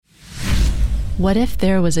What if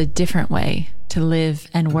there was a different way to live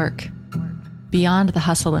and work? Beyond the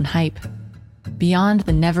hustle and hype, beyond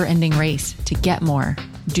the never-ending race to get more,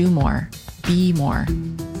 do more, be more.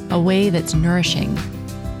 A way that's nourishing,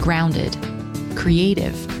 grounded,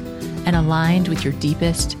 creative, and aligned with your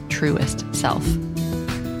deepest, truest self.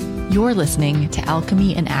 You're listening to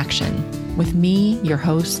Alchemy in Action with me, your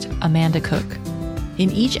host, Amanda Cook. In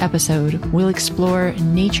each episode, we'll explore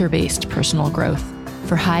nature-based personal growth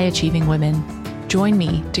for high-achieving women. Join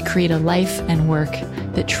me to create a life and work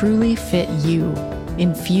that truly fit you,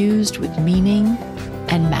 infused with meaning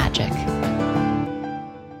and magic.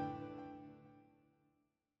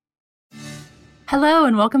 Hello,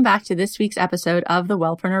 and welcome back to this week's episode of the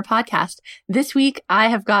Wellpreneur Podcast. This week, I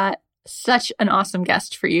have got such an awesome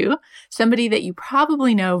guest for you, somebody that you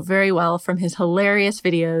probably know very well from his hilarious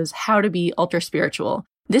videos, How to Be Ultra Spiritual.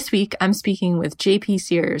 This week, I'm speaking with JP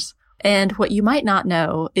Sears. And what you might not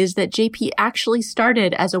know is that JP actually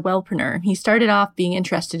started as a wellpreneur. He started off being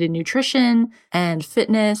interested in nutrition and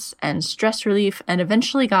fitness and stress relief, and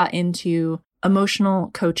eventually got into emotional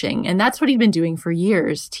coaching. And that's what he'd been doing for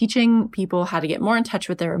years, teaching people how to get more in touch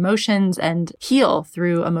with their emotions and heal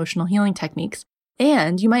through emotional healing techniques.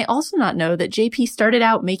 And you might also not know that JP started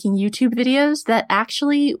out making YouTube videos that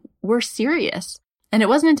actually were serious. And it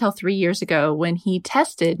wasn't until 3 years ago when he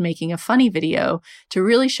tested making a funny video to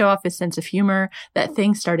really show off his sense of humor that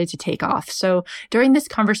things started to take off. So during this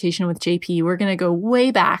conversation with JP, we're going to go way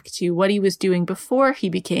back to what he was doing before he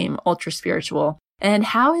became ultra spiritual and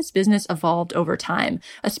how his business evolved over time,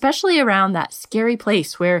 especially around that scary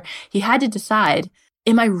place where he had to decide,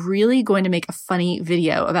 am I really going to make a funny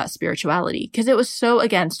video about spirituality? Because it was so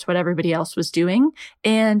against what everybody else was doing.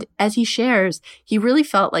 And as he shares, he really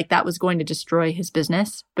felt like that was going to destroy his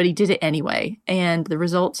business, but he did it anyway. And the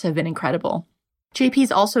results have been incredible.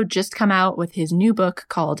 JP's also just come out with his new book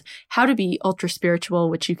called How to Be Ultra Spiritual,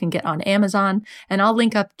 which you can get on Amazon. And I'll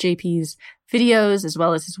link up JP's videos as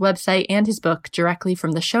well as his website and his book directly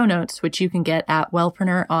from the show notes, which you can get at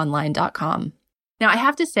wellpreneuronline.com. Now, I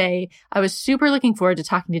have to say, I was super looking forward to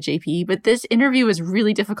talking to JP, but this interview was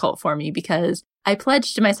really difficult for me because I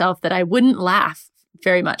pledged to myself that I wouldn't laugh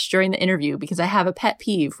very much during the interview because I have a pet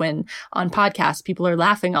peeve when on podcasts people are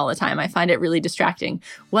laughing all the time. I find it really distracting.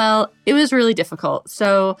 Well, it was really difficult.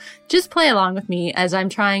 So just play along with me as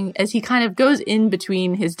he kind of goes in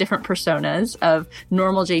between his different personas of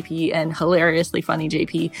normal JP and hilariously funny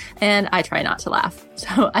JP, and I try not to laugh.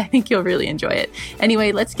 So I think you'll really enjoy it.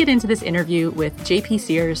 Anyway, let's get into this interview with JP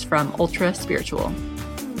Sears from Ultra Spiritual.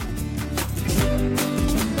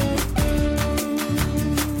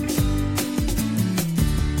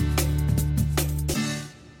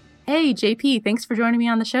 Hey, JP, thanks for joining me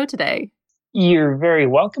on the show today. You're very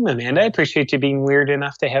welcome, Amanda. I appreciate you being weird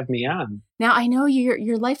enough to have me on. Now, I know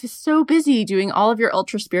your life is so busy doing all of your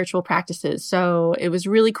ultra spiritual practices, so it was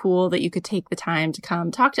really cool that you could take the time to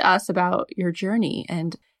come talk to us about your journey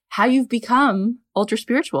and how you've become ultra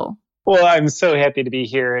spiritual. Well, I'm so happy to be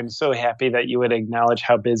here and so happy that you would acknowledge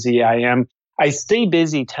how busy I am. I stay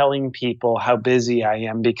busy telling people how busy I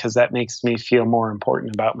am because that makes me feel more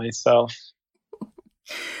important about myself.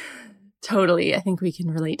 Totally. I think we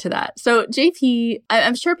can relate to that. So JP,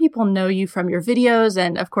 I'm sure people know you from your videos.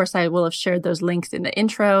 And of course, I will have shared those links in the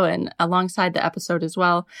intro and alongside the episode as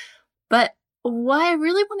well. But why I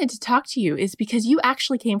really wanted to talk to you is because you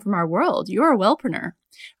actually came from our world. You're a wellpreneur,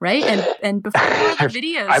 right? And before the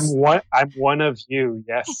videos, I'm one of you.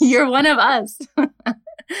 Yes, you're one of us.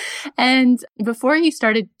 And before you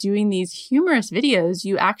started doing these humorous videos,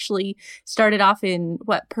 you actually started off in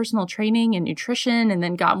personal training and nutrition, and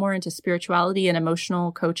then got more into spirituality and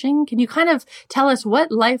emotional coaching. Can you kind of tell us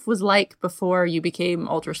what life was like before you became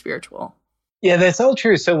ultra spiritual? Yeah, that's all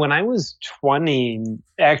true. So when I was 20,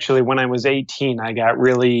 actually when I was 18, I got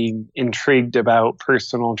really intrigued about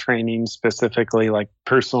personal training, specifically like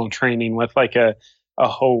personal training with like a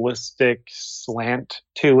holistic slant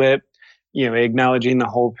to it. You know, acknowledging the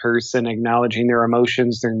whole person, acknowledging their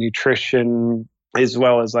emotions, their nutrition, as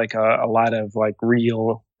well as like a lot of like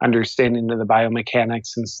real understanding of the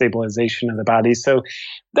biomechanics and stabilization of the body. So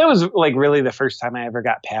that was like really the first time I ever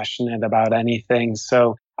got passionate about anything.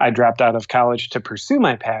 So I dropped out of college to pursue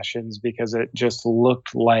my passions because it just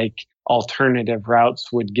looked like alternative routes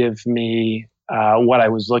would give me what I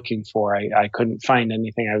was looking for. I couldn't find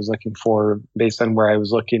anything I was looking for based on where I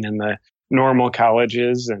was looking in the normal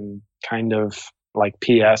colleges, and kind of like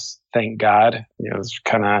PS, thank God, it's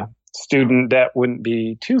kind of student debt wouldn't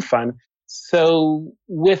be too fun. So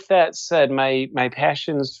with that said, my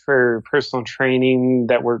passions for personal training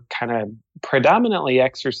that were kind of predominantly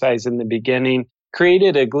exercise in the beginning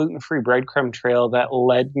created a gluten-free breadcrumb trail that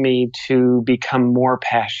led me to become more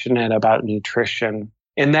passionate about nutrition.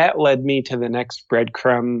 And that led me to the next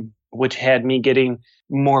breadcrumb, which had me getting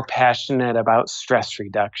more passionate about stress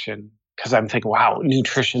reduction. Because I'm thinking, wow,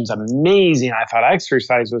 nutrition's amazing. I thought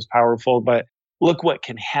exercise was powerful, but look what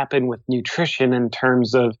can happen with nutrition in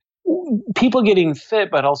terms of people getting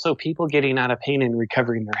fit, but also people getting out of pain and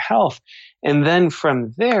recovering their health. And then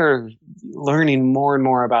from there, learning more and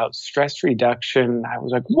more about stress reduction, I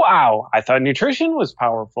was like, wow, I thought nutrition was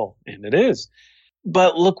powerful, and it is.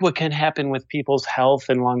 But look what can happen with people's health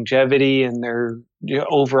and longevity and their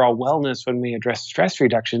overall wellness when we address stress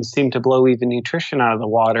reduction. Seem to blow even nutrition out of the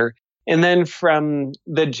water. And then from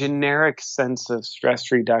the generic sense of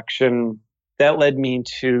stress reduction, that led me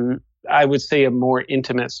to, I would say, a more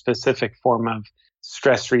intimate, specific form of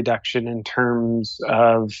stress reduction in terms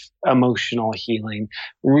of emotional healing,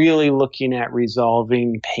 really looking at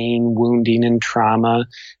resolving pain, wounding, and trauma,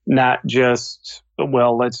 not just,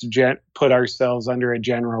 well, let's put ourselves under a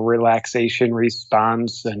general relaxation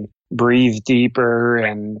response and breathe deeper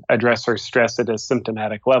and address our stress at a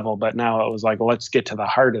symptomatic level. But now it was like, let's get to the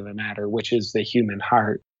heart of the matter, which is the human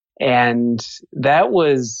heart. And that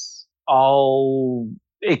was all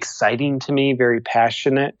exciting to me, very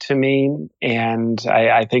passionate to me. And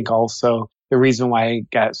I think also the reason why I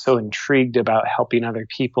got so intrigued about helping other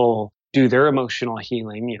people do their emotional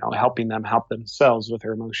healing, helping them help themselves with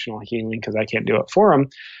their emotional healing, because I can't do it for them.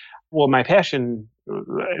 Well, my passion,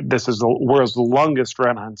 this is the world's longest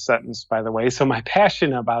run-on sentence, by the way. So my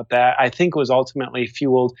passion about that, I think, was ultimately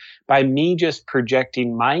fueled by me just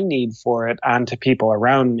projecting my need for it onto people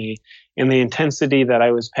around me. And the intensity that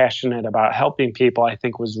I was passionate about helping people, I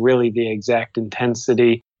think, was really the exact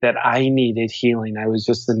intensity that I needed healing. I was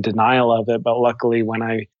just in denial of it. But luckily, when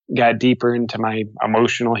I got deeper into my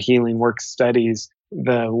emotional healing work studies,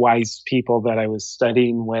 the wise people that I was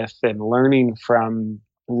studying with and learning from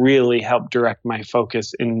really helped direct my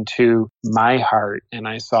focus into my heart. And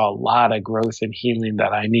I saw a lot of growth and healing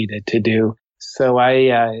that I needed to do. So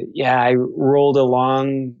I rolled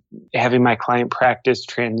along having my client practice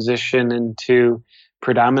transition into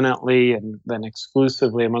predominantly and then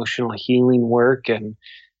exclusively emotional healing work. And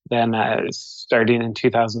then starting in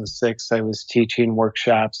 2006, I was teaching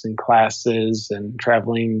workshops and classes and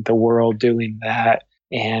traveling the world doing that.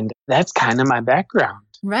 And that's kind of my background.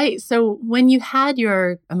 Right. So when you had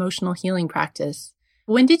your emotional healing practice,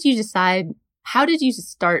 when did you decide, how did you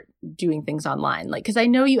start doing things online? Like, because I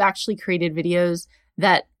know you actually created videos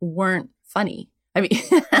that weren't funny. I mean,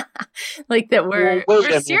 like that were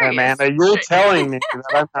serious. Amanda, you're telling me that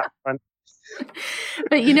I'm not funny.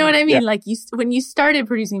 But you know what I mean? Yeah. Like when you started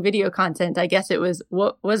producing video content, I guess it was,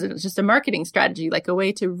 what was it? Just a marketing strategy, like a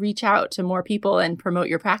way to reach out to more people and promote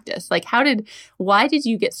your practice. Like why did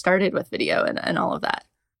you get started with video and all of that?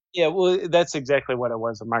 Yeah, well, that's exactly what it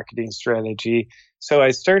was, a marketing strategy. So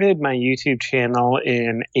I started my YouTube channel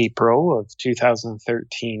in April of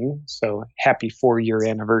 2013. So happy 4-year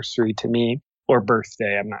anniversary to me, or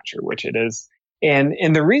birthday. I'm not sure which it is. And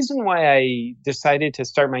the reason why I decided to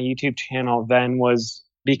start my YouTube channel then was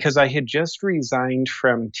because I had just resigned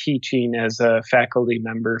from teaching as a faculty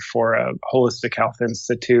member for a holistic health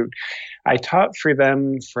institute. I taught for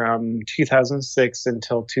them from 2006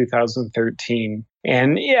 until 2013.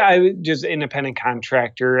 And yeah, I was just independent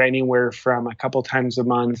contractor, anywhere from a couple times a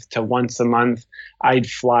month to once a month. I'd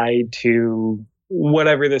fly to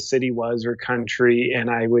whatever the city was or country, and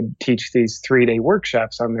I would teach these 3-day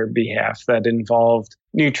workshops on their behalf that involved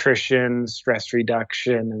nutrition, stress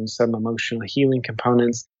reduction, and some emotional healing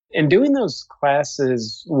components. And doing those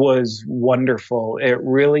classes was wonderful. It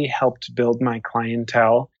really helped build my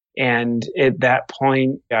clientele. And at that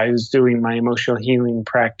point, I was doing my emotional healing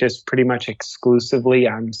practice pretty much exclusively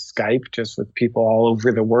on Skype, just with people all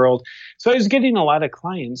over the world. So I was getting a lot of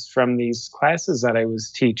clients from these classes that I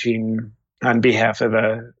was teaching on behalf of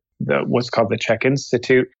the what's called the CHEK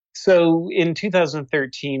Institute. So in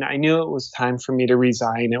 2013, I knew it was time for me to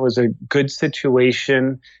resign. It was a good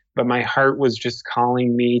situation, but my heart was just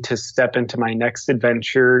calling me to step into my next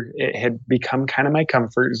adventure. It had become kind of my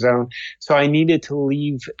comfort zone. So I needed to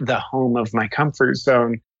leave the home of my comfort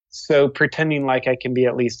zone. So pretending like I can be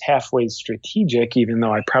at least halfway strategic, even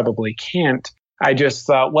though I probably can't, I just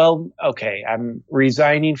thought, well, okay, I'm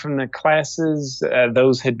resigning from the classes.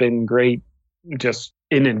 Those had been great, just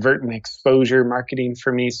inadvertent exposure marketing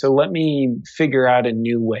for me. So let me figure out a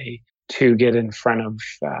new way to get in front of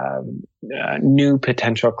new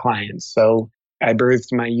potential clients. So I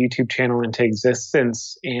birthed my YouTube channel into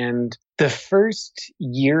existence. And the first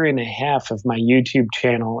year and a half of my YouTube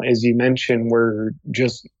channel, as you mentioned, were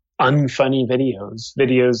just unfunny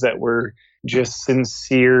videos that were just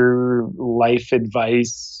sincere life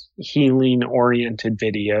advice, healing oriented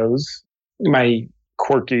videos. My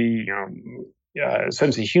quirky,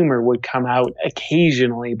 sense of humor would come out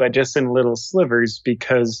occasionally, but just in little slivers,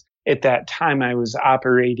 because at that time I was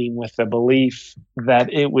operating with the belief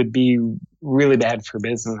that it would be really bad for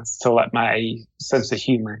business to let my sense of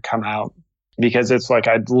humor come out, because it's like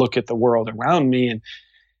I'd look at the world around me and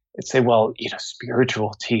I'd say, well,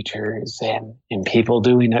 spiritual teachers and people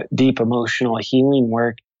doing deep emotional healing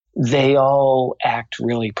work, they all act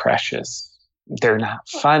really precious. They're not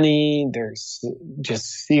funny. They're just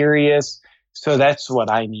serious. So that's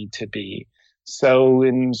what I need to be. So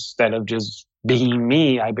instead of just being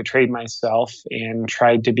me, I betrayed myself and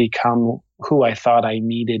tried to become who I thought I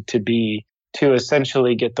needed to be to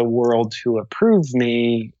essentially get the world to approve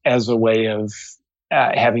me as a way of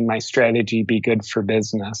having my strategy be good for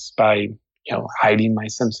business by, hiding my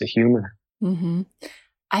sense of humor. Mm-hmm.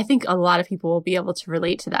 I think a lot of people will be able to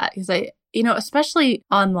relate to that because especially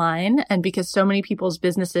online, and because so many people's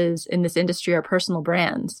businesses in this industry are personal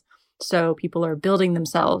brands. So people are building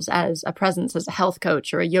themselves as a presence, as a health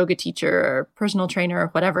coach or a yoga teacher or personal trainer or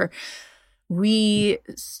whatever. We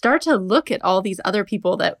start to look at all these other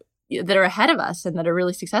people that are ahead of us and that are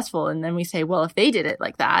really successful. And then we say, well, if they did it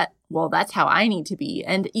like that, well, that's how I need to be.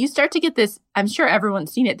 And you start to get this, I'm sure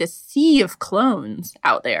everyone's seen it, this sea of clones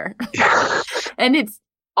out there. And it's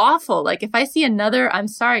awful. Like if I see another, I'm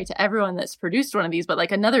sorry to everyone that's produced one of these, but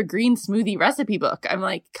like another green smoothie recipe book, I'm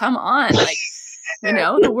like, come on. Like,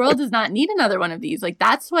 the world does not need another one of these. Like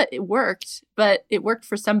that's what it worked, but it worked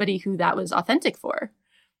for somebody who that was authentic for,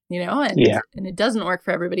 and it doesn't work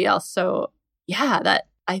for everybody else. So that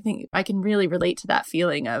I think I can really relate to that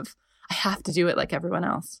feeling of I have to do it like everyone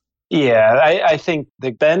else. Yeah, I think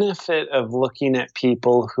the benefit of looking at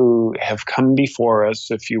people who have come before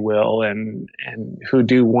us, if you will, and who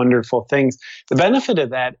do wonderful things, the benefit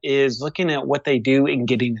of that is looking at what they do and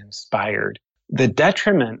getting inspired. The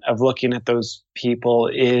detriment of looking at those people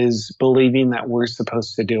is believing that we're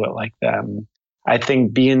supposed to do it like them. I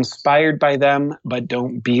think be inspired by them, but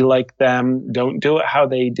don't be like them. Don't do it how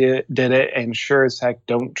they did it. And sure as heck,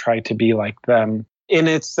 don't try to be like them. And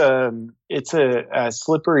it's a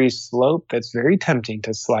slippery slope that's very tempting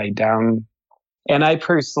to slide down. And I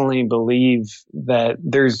personally believe that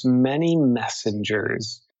there's many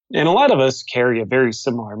messengers. And a lot of us carry a very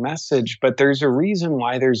similar message, but there's a reason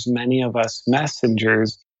why there's many of us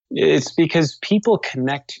messengers. It's because people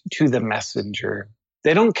connect to the messenger.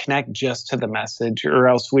 They don't connect just to the message, or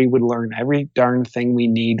else we would learn every darn thing we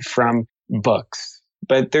need from books.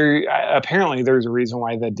 But apparently there's a reason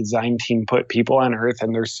why the design team put people on Earth,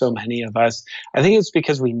 and there's so many of us. I think it's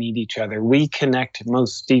because we need each other. We connect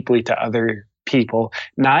most deeply to other people,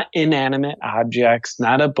 not inanimate objects,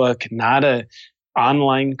 not a book, not a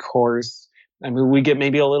online course. I mean, we get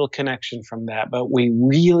maybe a little connection from that, but we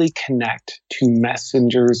really connect to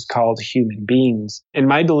messengers called human beings. And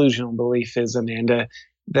my delusional belief is, Amanda,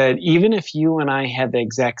 that even if you and I had the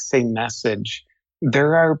exact same message,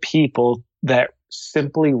 there are people that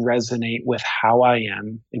simply resonate with how I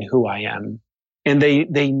am and who I am. And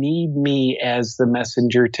they need me as the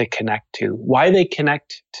messenger to connect to. Why they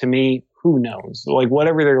connect to me, who knows? Like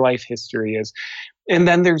whatever their life history is. And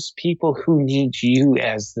then there's people who need you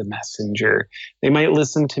as the messenger. They might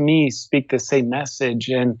listen to me speak the same message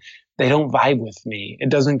and they don't vibe with me. It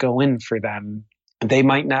doesn't go in for them. They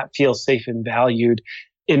might not feel safe and valued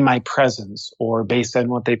in my presence or based on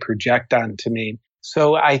what they project onto me.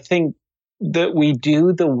 So I think that we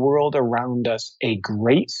do the world around us a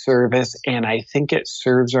great service, and I think it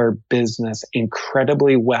serves our business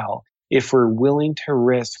incredibly well if we're willing to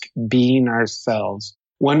risk being ourselves.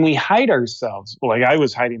 When we hide ourselves, like I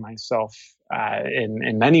was hiding myself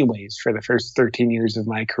in many ways for the first 13 years of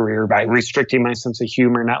my career by restricting my sense of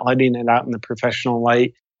humor, not letting it out in the professional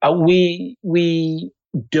light, we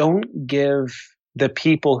don't give the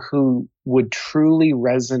people who would truly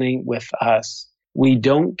resonate with us, we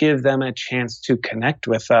don't give them a chance to connect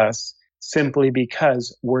with us simply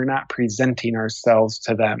because we're not presenting ourselves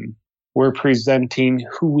to them. We're presenting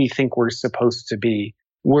who we think we're supposed to be.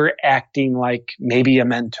 We're acting like maybe a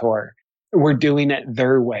mentor. We're doing it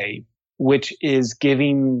their way, which is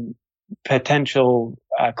giving potential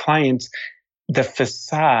clients the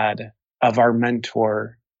facade of our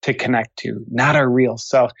mentor to connect to, not our real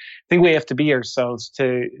self. I think we have to be ourselves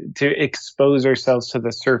to expose ourselves to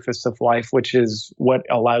the surface of life, which is what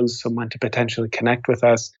allows someone to potentially connect with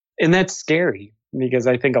us. And that's scary because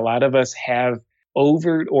I think a lot of us have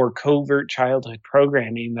overt or covert childhood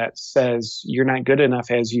programming that says you're not good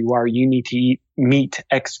enough as you are. You need to meet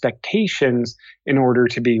expectations in order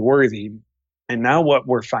to be worthy. And now what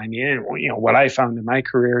we're finding, what I found in my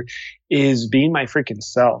career is being my freaking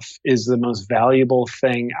self is the most valuable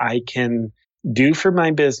thing I can do for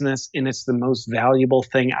my business. And it's the most valuable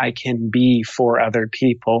thing I can be for other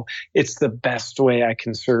people. It's the best way I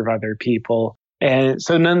can serve other people. And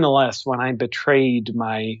so nonetheless, when I betrayed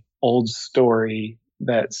my old story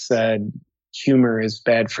that said humor is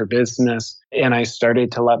bad for business, and I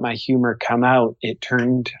started to let my humor come out, it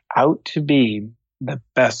turned out to be the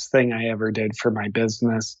best thing I ever did for my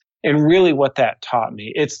business. And really what that taught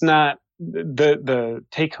me, it's not the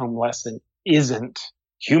take-home lesson isn't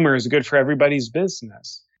humor is good for everybody's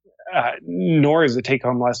business, nor is the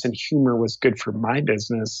take-home lesson humor was good for my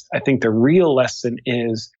business. I think the real lesson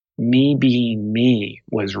is me being me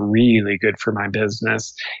was really good for my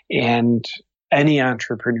business. And any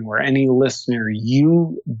entrepreneur, any listener,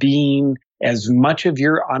 you being as much of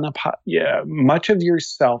much of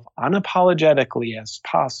yourself unapologetically as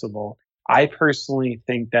possible, I personally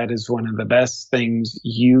think that is one of the best things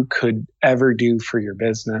you could ever do for your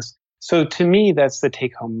business. So to me, that's the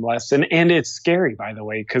take-home lesson. And it's scary, by the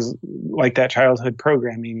way, because like that childhood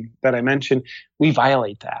programming that I mentioned, we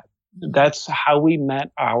violate that. That's how we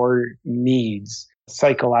met our needs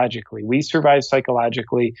psychologically. We survive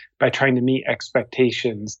psychologically by trying to meet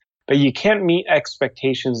expectations. But you can't meet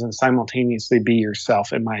expectations and simultaneously be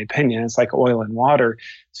yourself, in my opinion. It's like oil and water.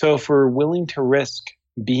 So if we're willing to risk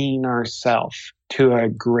being ourselves to a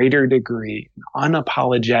greater degree,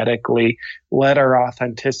 unapologetically let our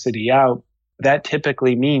authenticity out, that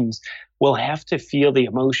typically means we'll have to feel the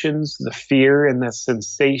emotions, the fear, and the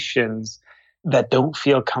sensations that don't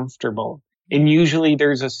feel comfortable. And usually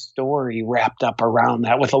there's a story wrapped up around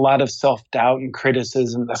that with a lot of self-doubt and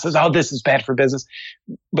criticism that says, oh, this is bad for business.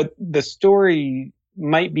 But the story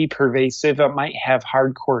might be pervasive. It might have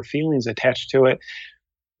hardcore feelings attached to it.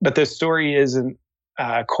 But the story isn't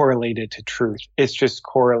correlated to truth. It's just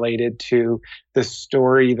correlated to the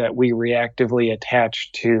story that we reactively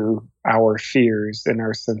attach to our fears and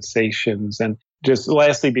our sensations. And just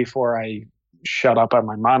lastly, before I shut up on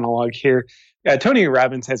my monologue here, Tony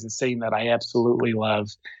Robbins has a saying that I absolutely love.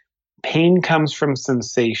 Pain comes from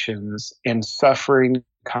sensations and suffering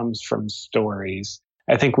comes from stories.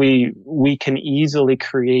 I think we can easily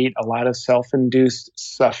create a lot of self-induced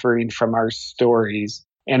suffering from our stories.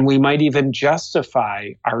 And we might even justify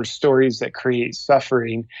our stories that create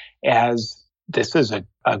suffering as this is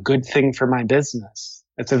a good thing for my business.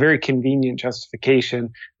 It's a very convenient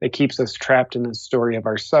justification that keeps us trapped in the story of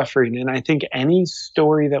our suffering. And I think any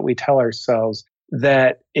story that we tell ourselves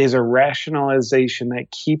that is a rationalization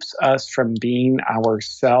that keeps us from being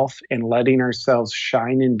ourselves and letting ourselves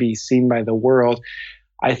shine and be seen by the world,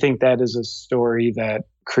 I think that is a story that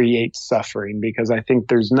creates suffering, because I think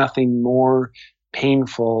there's nothing more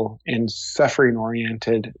painful and suffering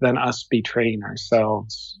oriented than us betraying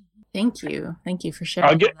ourselves. Thank you. Thank you for sharing.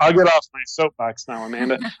 I'll get off my soapbox now,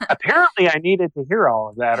 Amanda. Apparently I needed to hear all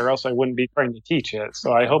of that or else I wouldn't be trying to teach it.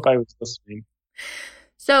 So I hope I was listening.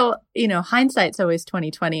 So, hindsight's always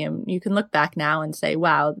 20/20, and you can look back now and say,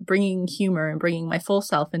 wow, bringing humor and bringing my full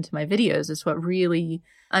self into my videos is what really,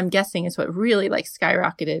 I'm guessing, is what really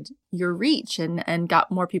skyrocketed your reach and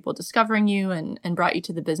got more people discovering you and brought you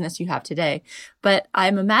to the business you have today. But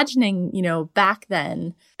I'm imagining, back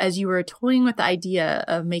then, as you were toying with the idea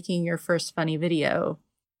of making your first funny video,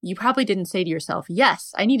 you probably didn't say to yourself,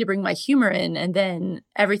 yes, I need to bring my humor in and then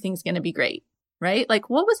everything's going to be great, right?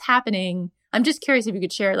 What was happening? I'm just curious if you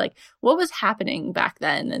could share, what was happening back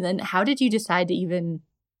then? And then how did you decide to even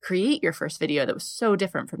create your first video that was so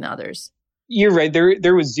different from the others? You're right.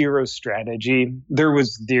 There was zero strategy. There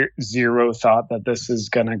was zero thought that this is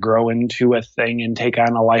going to grow into a thing and take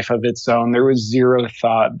on a life of its own. There was zero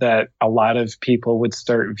thought that a lot of people would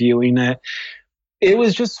start viewing it. It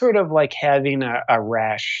was just sort of like having a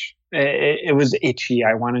rash. It was itchy.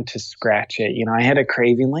 I wanted to scratch it. I had a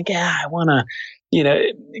craving I want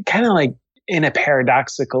to, kind of like in a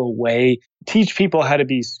paradoxical way, teach people how to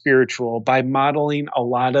be spiritual by modeling a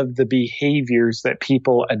lot of the behaviors that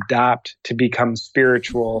people adopt to become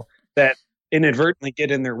spiritual that inadvertently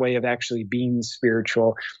get in their way of actually being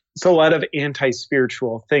spiritual. So a lot of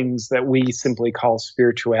anti-spiritual things that we simply call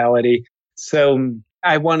spirituality. So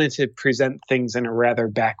I wanted to present things in a rather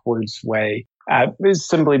backwards way.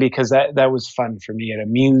 Simply because that was fun for me. It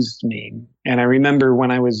amused me. And I remember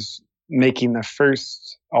when I was making the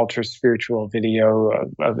first ultra spiritual video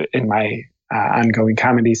in my ongoing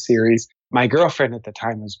comedy series, my girlfriend at the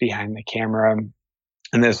time was behind the camera.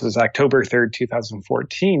 And this was October 3rd,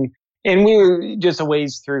 2014. And we were just a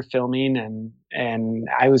ways through filming, and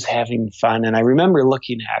I was having fun. And I remember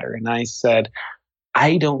looking at her and I said,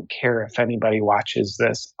 I don't care if anybody watches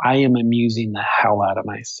this. I am amusing the hell out of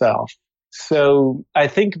myself. So I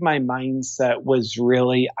think my mindset was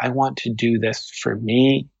really, I want to do this for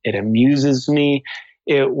me. It amuses me.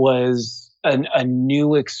 It was a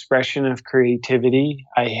new expression of creativity.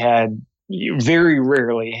 I had very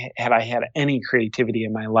rarely had I had any creativity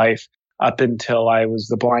in my life up until I was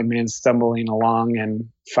the blind man stumbling along and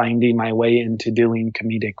finding my way into doing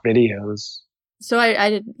comedic videos. So I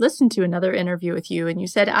did listen to another interview with you, and you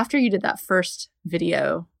said after you did that first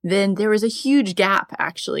video, then there was a huge gap,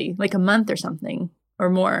 actually, like a month or something or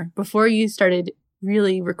more before you started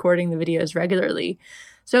really recording the videos regularly.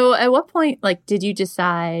 So at what point, like, did you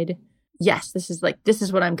decide, yes, this is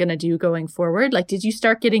what I'm going to do going forward? Like, did you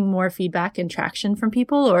start getting more feedback and traction from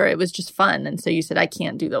people, or it was just fun? And so you said, I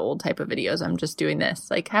can't do the old type of videos. I'm just doing this.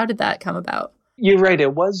 Like, how did that come about? You're right.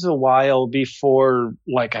 It was a while before,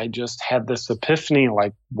 like, I just had this epiphany,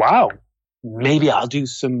 like, wow, maybe I'll do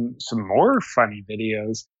some more funny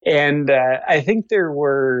videos. And I think there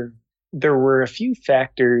were a few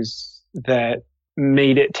factors that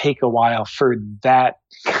made it take a while for that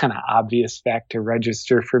kind of obvious fact to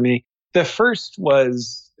register for me. The first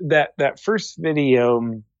was that first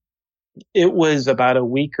video, it was about a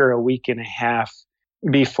week or a week and a half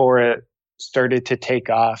before it started to take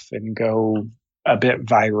off and go a bit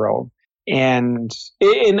viral. And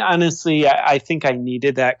honestly, I think I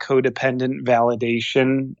needed that codependent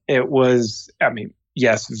validation. It was,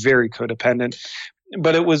 yes, very codependent,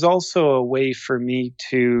 but it was also a way for me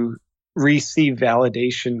to receive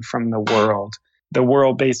validation from the world. The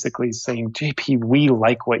world basically saying, JP, we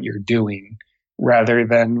like what you're doing, rather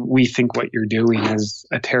than we think what you're doing is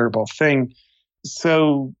a terrible thing.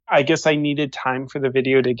 So I guess I needed time for the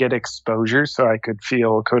video to get exposure so I could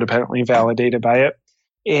feel codependently validated by it.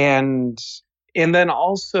 And then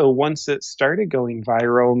also once it started going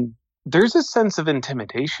viral, there's a sense of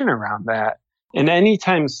intimidation around that. And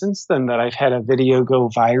anytime since then that I've had a video go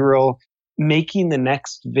viral, making the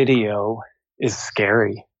next video is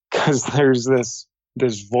scary because there's this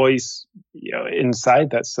voice, inside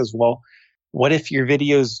that says, well, what if your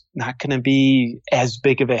video's not going to be as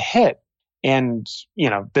big of a hit? And,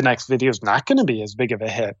 the next video is not going to be as big of a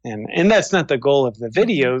hit. And that's not the goal of the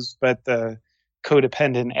videos, but the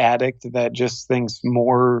codependent addict that just thinks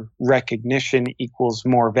more recognition equals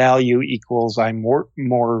more value equals I'm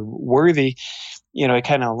more worthy. It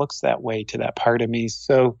kind of looks that way to that part of me.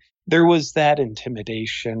 So there was that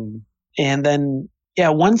intimidation. And then,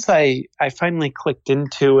 once I finally clicked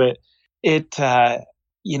into it, I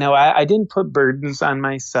didn't put burdens on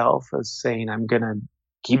myself of saying I'm going to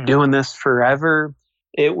keep doing this forever.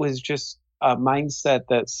 It was just a mindset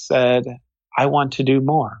that said, I want to do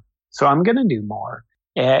more. So I'm going to do more.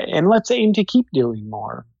 And let's aim to keep doing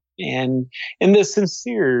more. And in the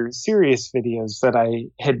serious videos that I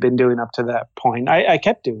had been doing up to that point, I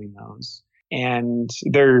kept doing those. And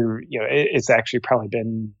it's actually probably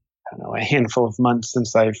been, a handful of months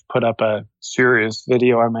since I've put up a serious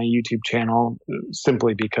video on my YouTube channel,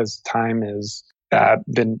 simply because time has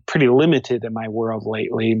been pretty limited in my world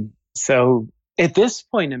lately. So at this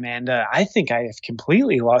point, Amanda, I think I have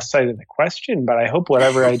completely lost sight of the question, but I hope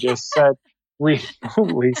whatever I just said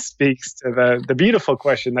really speaks to the beautiful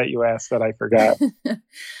question that you asked that I forgot.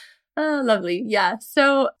 Oh, lovely. Yeah.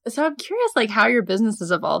 So I'm curious, like, how your business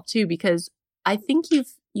has evolved too, because I think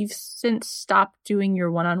you've since stopped doing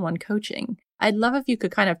your one-on-one coaching. I'd love if you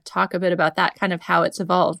could kind of talk a bit about that, kind of how it's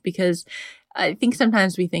evolved, because I think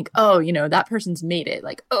sometimes we think, oh, that person's made it.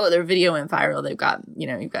 Like, oh, their video went viral. They've got,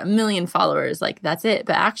 you've got 1 million followers. Like, that's it.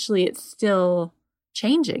 But actually, it's still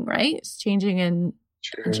changing, right? It's changing and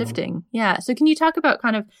shifting. Yeah. So can you talk about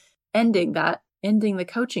kind of ending the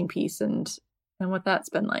coaching piece and what that's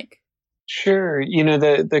been like? Sure.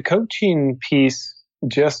 The coaching piece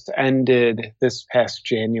just ended this past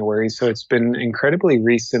January. So it's been incredibly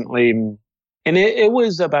recently. And it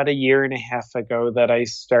was about 1.5 years ago that I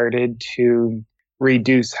started to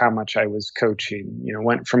reduce how much I was coaching.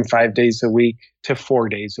 Went from 5 days a week to 4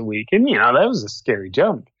 days a week. And, that was a scary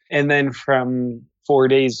jump. And then from 4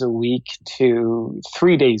 days a week to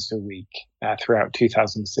 3 days a week throughout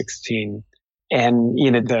 2016. And,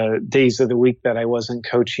 the days of the week that I wasn't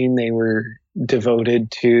coaching, they were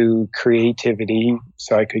devoted to creativity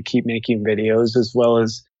so I could keep making videos, as well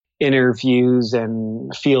as interviews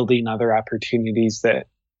and fielding other opportunities that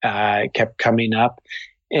kept coming up.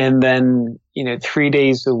 And then, 3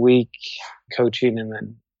 days a week coaching, and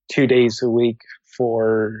then 2 days a week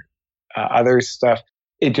for other stuff.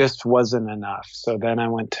 It just wasn't enough. So then I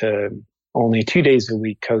went to only 2 days a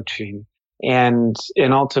week coaching. And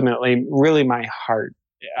ultimately, really my heart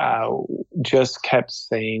just kept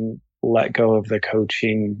saying, let go of the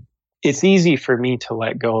coaching. It's easy for me to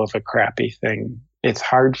let go of a crappy thing. It's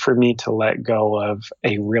hard for me to let go of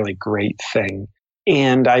a really great thing.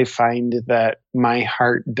 And I find that my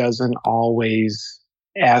heart doesn't always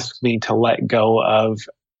ask me to let go of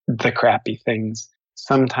the crappy things.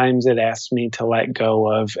 Sometimes it asks me to let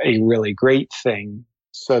go of a really great thing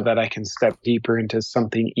so that I can step deeper into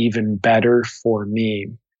something even better for me,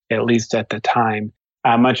 at least at the time.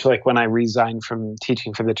 Much like when I resigned from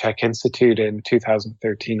teaching for the Czech Institute in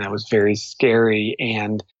 2013, that was very scary.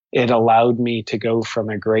 And it allowed me to go from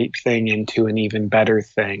a great thing into an even better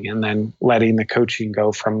thing, and then letting the coaching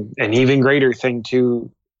go from an even greater thing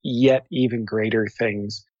to yet even greater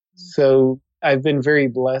things. So I've been very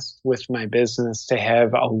blessed with my business to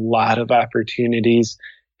have a lot of opportunities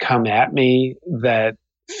come at me that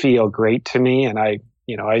feel great to me. And I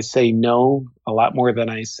say no a lot more than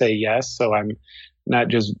I say yes. So I'm not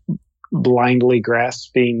just blindly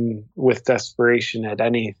grasping with desperation at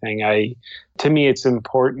anything. To me, it's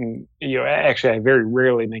important. Actually, I very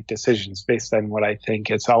rarely make decisions based on what I think.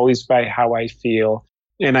 It's always by how I feel.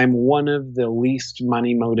 And I'm one of the least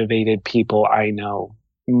money motivated people I know.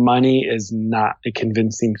 Money is not a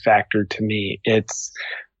convincing factor to me. It's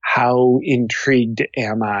how intrigued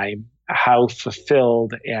am I? How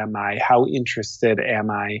fulfilled am I? How interested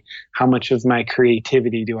am I? How much of my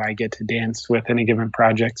creativity do I get to dance with in a given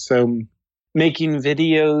project? So making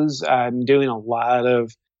videos, I'm doing a lot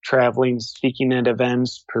of traveling, speaking at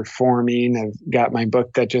events, performing. I've got my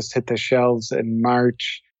book that just hit the shelves in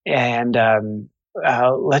March. And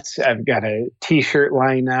I've got a t-shirt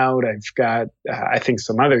line out. I've got, I think,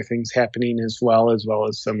 some other things happening as well as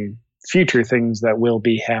some future things that will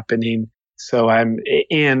be happening. So I'm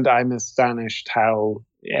astonished how,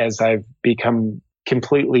 as I've become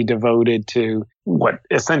completely devoted to what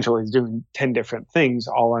essentially is doing 10 different things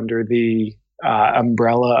all under the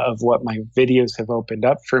umbrella of what my videos have opened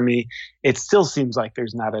up for me, it still seems like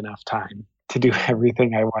there's not enough time to do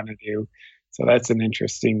everything I want to do. So that's an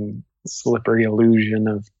interesting, slippery illusion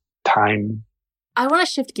of time. I want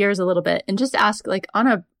to shift gears a little bit and just ask, like, on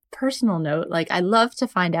a personal note, like, I love to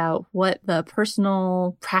find out what the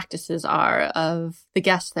personal practices are of the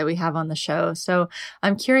guests that we have on the show. So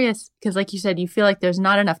I'm curious because, like you said, you feel like there's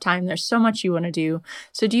not enough time. There's so much you want to do.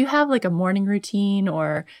 So do you have like a morning routine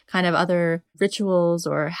or kind of other rituals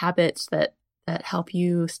or habits that help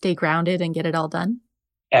you stay grounded and get it all done?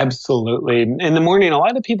 Absolutely. In the morning, a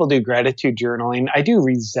lot of people do gratitude journaling. I do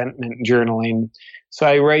resentment journaling. So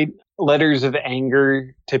I write letters of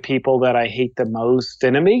anger to people that I hate the most.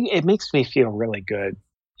 And it makes me feel really good.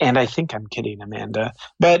 And I think I'm kidding, Amanda.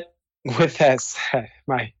 But with that said,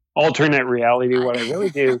 my alternate reality, what I really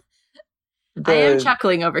do. I am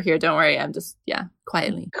chuckling over here. Don't worry. I'm just,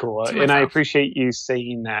 quietly. Cool. And I appreciate you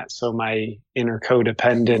saying that. So my inner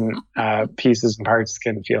codependent pieces and parts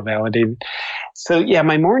can feel validated. So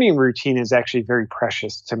my morning routine is actually very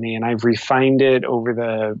precious to me. And I've refined it over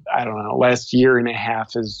the, last year and a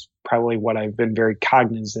half is probably what I've been very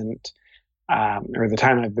cognizant, or the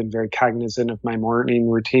time I've been very cognizant of my morning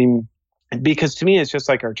routine. Because to me, it's just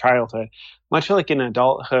like our childhood, much like in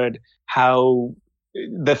adulthood, how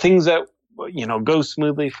the things that go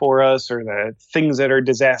smoothly for us, or the things that are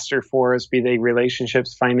disaster for us, be they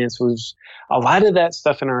relationships, finances, a lot of that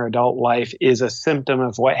stuff in our adult life is a symptom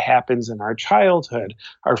of what happens in our childhood,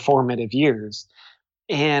 our formative years.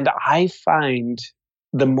 And I find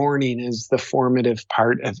the morning is the formative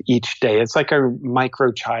part of each day. It's like our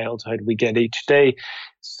micro childhood we get each day.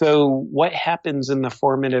 So what happens in the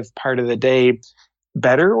formative part of the day,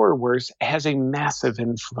 better or worse, has a massive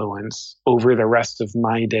influence over the rest of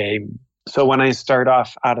my day. So when I start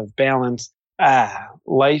off out of balance,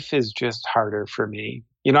 life is just harder for me.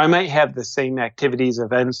 I might have the same activities,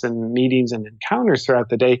 events, and meetings and encounters throughout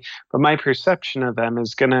the day, but my perception of them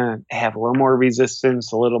is going to have a little more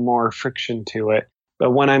resistance, a little more friction to it.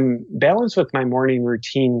 But when I'm balanced with my morning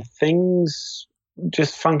routine, things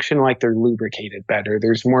just function like they're lubricated better.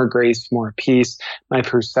 There's more grace, more peace. My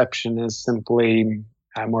perception is simply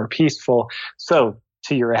more peaceful. So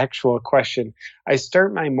to your actual question, I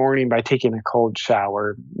start my morning by taking a cold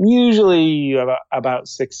shower, usually about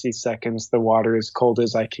 60 seconds. The water as cold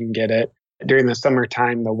as I can get it. During the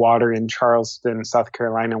summertime, the water in Charleston, South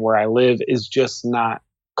Carolina, where I live, is just not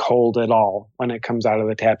cold at all when it comes out of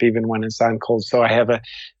the tap, even when it's on cold. So I have a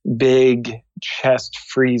big chest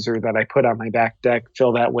freezer that I put on my back deck,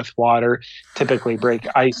 fill that with water, typically break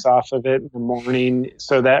ice off of it in the morning.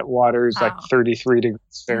 So that water is like 33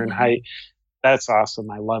 degrees Fahrenheit. That's awesome.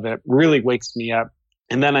 I love it. Really wakes me up.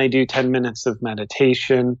 And then I do 10 minutes of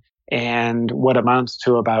meditation and what amounts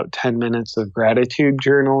to about 10 minutes of gratitude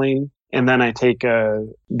journaling. And then I take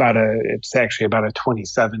it's actually about a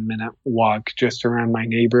 27-minute walk just around my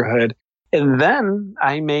neighborhood. And then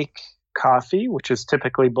I make coffee, which is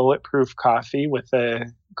typically bulletproof coffee with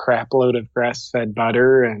a crap load of grass-fed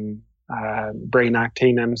butter and brain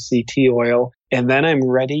octane MCT oil. And then I'm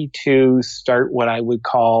ready to start what I would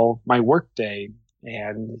call my workday.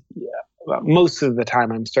 And most of the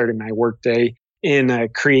time I'm starting my workday in a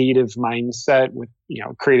creative mindset with,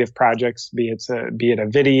 creative projects, be it a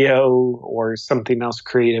video or something else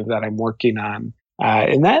creative that I'm working on.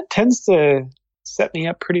 And that tends to set me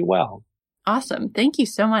up pretty well. Awesome. Thank you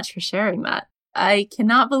so much for sharing that. I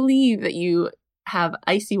cannot believe that you have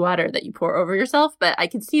icy water that you pour over yourself, but I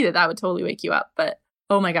can see that would totally wake you up. But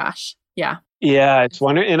oh my gosh. Yeah. Yeah, it's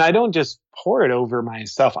wonderful. And I don't just pour it over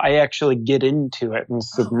myself. I actually get into it and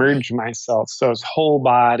submerge myself. So it's whole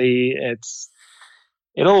body.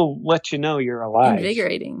 It'll let you know you're alive.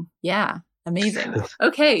 Invigorating. Yeah. Amazing.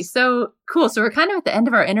 Okay. So cool. So we're kind of at the end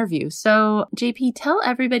of our interview. So JP, tell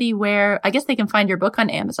everybody where, I guess they can find your book on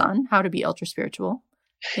Amazon, How to Be Ultra Spiritual.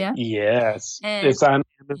 Yeah. Yes. It's on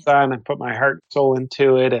Amazon. I put my heart and soul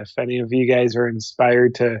into it. If any of you guys are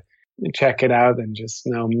inspired to check it out, then just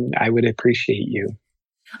know I would appreciate you.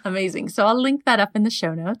 Amazing. So I'll link that up in the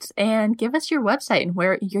show notes, and give us your website and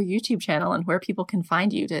where your YouTube channel and where people can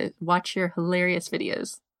find you to watch your hilarious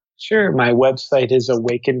videos. Sure. My website is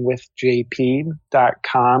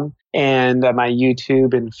awakenwithjp.com, and my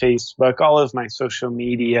YouTube and Facebook, all of my social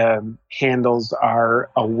media handles are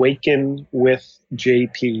Awaken with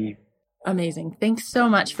JP. Amazing. Thanks so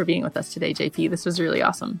much for being with us today, JP. This was really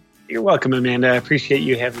awesome. You're welcome, Amanda. I appreciate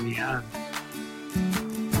you having me on.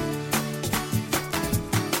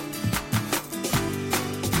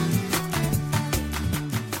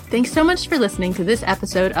 Thanks so much for listening to this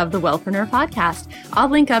episode of the Wellpreneur Podcast. I'll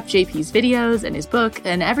link up JP's videos and his book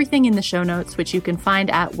and everything in the show notes, which you can find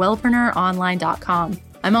at wellpreneuronline.com.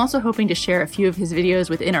 I'm also hoping to share a few of his videos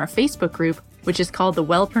within our Facebook group, which is called the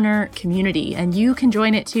Wellpreneur Community, and you can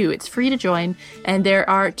join it too. It's free to join, and there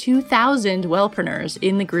are 2,000 wellpreneurs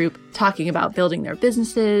in the group talking about building their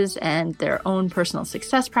businesses and their own personal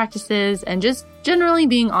success practices and just generally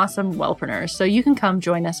being awesome wellpreneurs. So you can come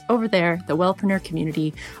join us over there, the Wellpreneur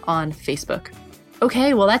Community on Facebook.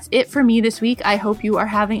 Okay, well, that's it for me this week. I hope you are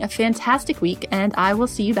having a fantastic week, and I will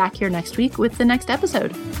see you back here next week with the next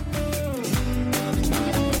episode.